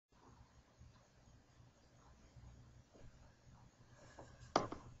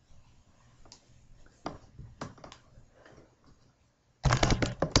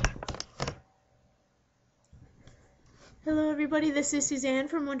Hello everybody, this is Suzanne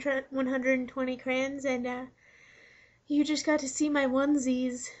from 120 Crayons, and you just got to see my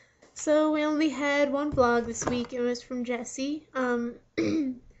onesies. So we only had one vlog this week. It was from Jessie. Uh,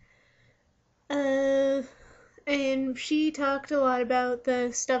 and she talked a lot about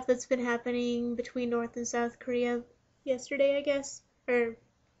the stuff that's been happening between North and South Korea yesterday, I guess. Yeah.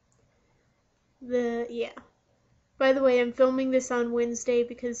 By the way, I'm filming this on Wednesday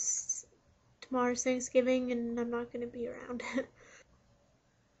because tomorrow's Thanksgiving and I'm not going to be around.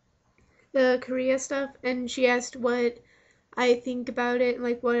 The Korea stuff, and she asked what I think about it,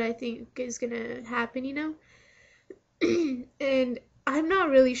 like what I think is gonna happen. And I'm not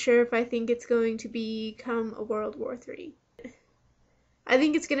really sure if I think it's going to become a World War III. I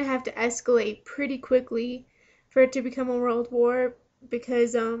think it's gonna have to escalate pretty quickly for it to become a world war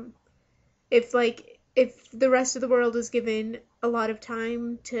because if the rest of the world is given a lot of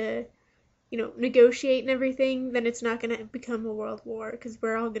time to negotiate and everything, then it's not going to become a world war because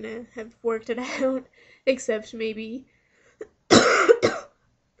we're all going to have worked it out, except maybe,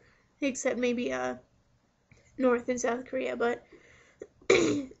 except maybe North and South Korea. But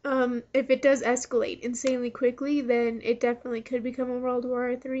if it does escalate insanely quickly, then it definitely could become a World War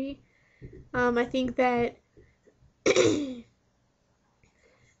III. I think that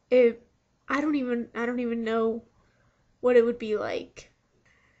if I don't even know what it would be like.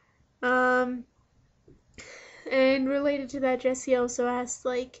 And related to that, Jessie also asked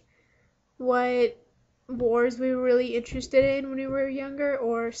like what wars we were really interested in when we were younger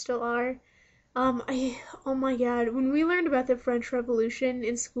or still are. Oh my god, when we learned about the French Revolution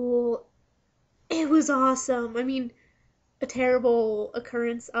in school, it was awesome. I mean, a terrible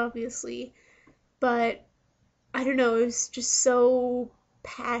occurrence, obviously, but I don't know, it was just so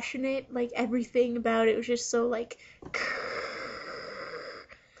passionate. Like, everything about it was just so, like,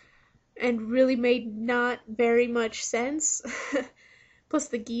 and really made not very much sense. Plus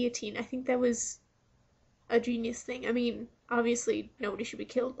the guillotine, I think that was a genius thing. I mean, obviously, nobody should be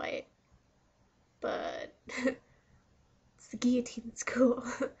killed by it, but it's the guillotine that's cool.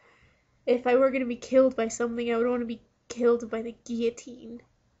 If I were gonna be killed by something, I would want to be killed by the guillotine.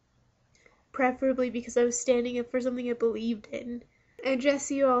 Preferably because I was standing up for something I believed in. And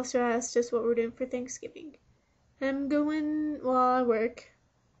Jessie also asked us what we're doing for Thanksgiving. I'm going, well, I work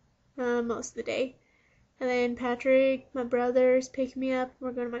most of the day. And then Patrick, my brother's picking me up.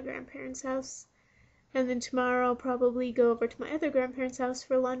 We're going to my grandparents' house. And then tomorrow I'll probably go over to my other grandparents' house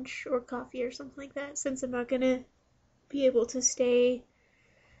for lunch or coffee or something like that, since I'm not going to be able to stay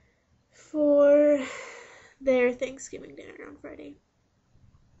for their Thanksgiving dinner on Friday.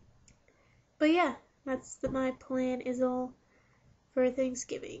 But yeah, that's my plan is all for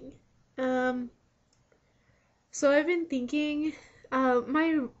Thanksgiving. So I've been thinking,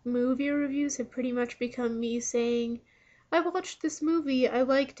 my movie reviews have pretty much become me saying, I watched this movie, I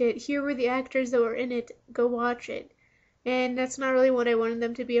liked it, here were the actors that were in it, go watch it. And that's not really what I wanted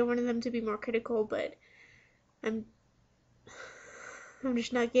them to be. I wanted them to be more critical, but I'm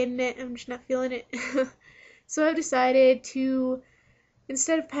just not getting it. I'm just not feeling it. So I've decided to,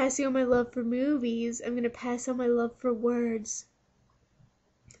 instead of passing on my love for movies, I'm going to pass on my love for words.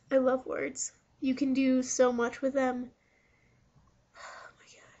 I love words. You can do so much with them. Oh my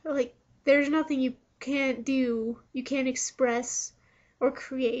god. Like, there's nothing you can't do, you can't express or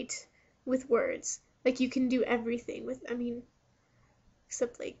create with words. Like, you can do everything with, I mean,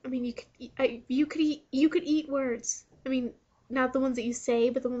 except like, I mean, you could eat words. I mean, not the ones that you say,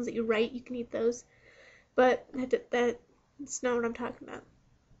 but the ones that you write, you can eat those. But that's not what I'm talking about.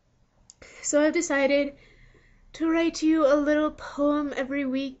 So I've decided to write you a little poem every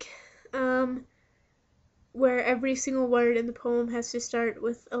week, where every single word in the poem has to start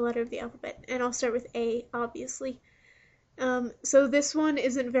with a letter of the alphabet, and I'll start with A, obviously. So this one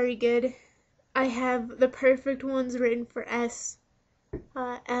isn't very good. I have the perfect ones written for S,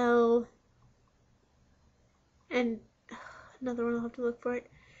 L, and another one I'll have to look for it.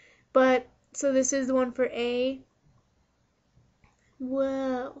 But, so this is the one for A.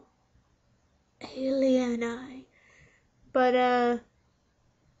 Whoa. Alien. But,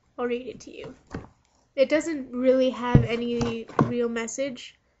 I'll read it to you. It doesn't really have any real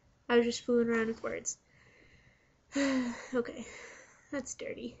message. I was just fooling around with words. Okay, that's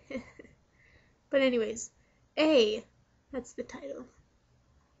dirty. But anyways, A, that's the title.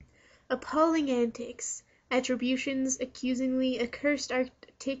 Appalling antics, attributions accusingly, accursed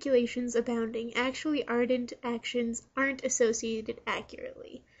articulations abounding, actually ardent actions aren't associated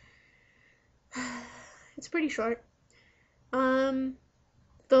accurately. It's pretty short.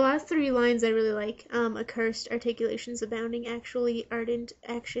 The last three lines I really like. Accursed articulations abounding, actually ardent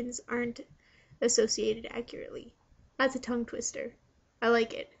actions aren't associated accurately. That's a tongue twister. I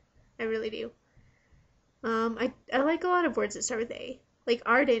like it. I really do. I like a lot of words that start with A. Like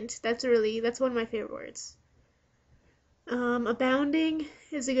ardent, that's one of my favorite words. Abounding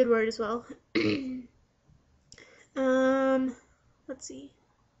is a good word as well. Let's see.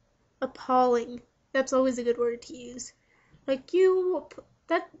 Appalling. That's always a good word to use. Like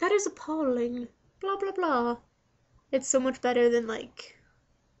that is appalling. Blah blah blah. It's so much better than like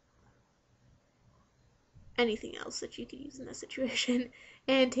anything else that you could use in that situation.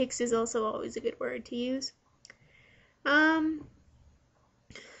 Antics is also always a good word to use.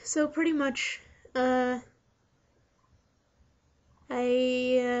 So pretty much, I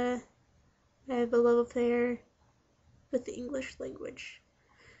have a love affair with the English language.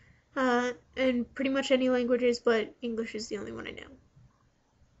 And pretty much any languages, but English is the only one I know.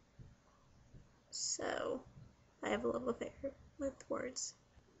 So, I have a love affair with words.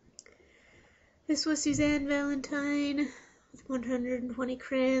 This was Suzanne Valentine with 120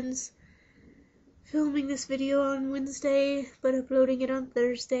 crayons, filming this video on Wednesday, but uploading it on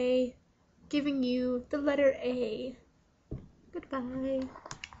Thursday, giving you the letter A. Goodbye.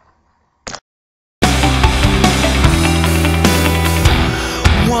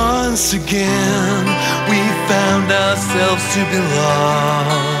 Once again, we found ourselves to be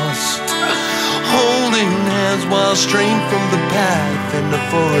lost, holding hands while straying from the path in the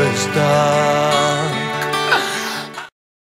forest dark.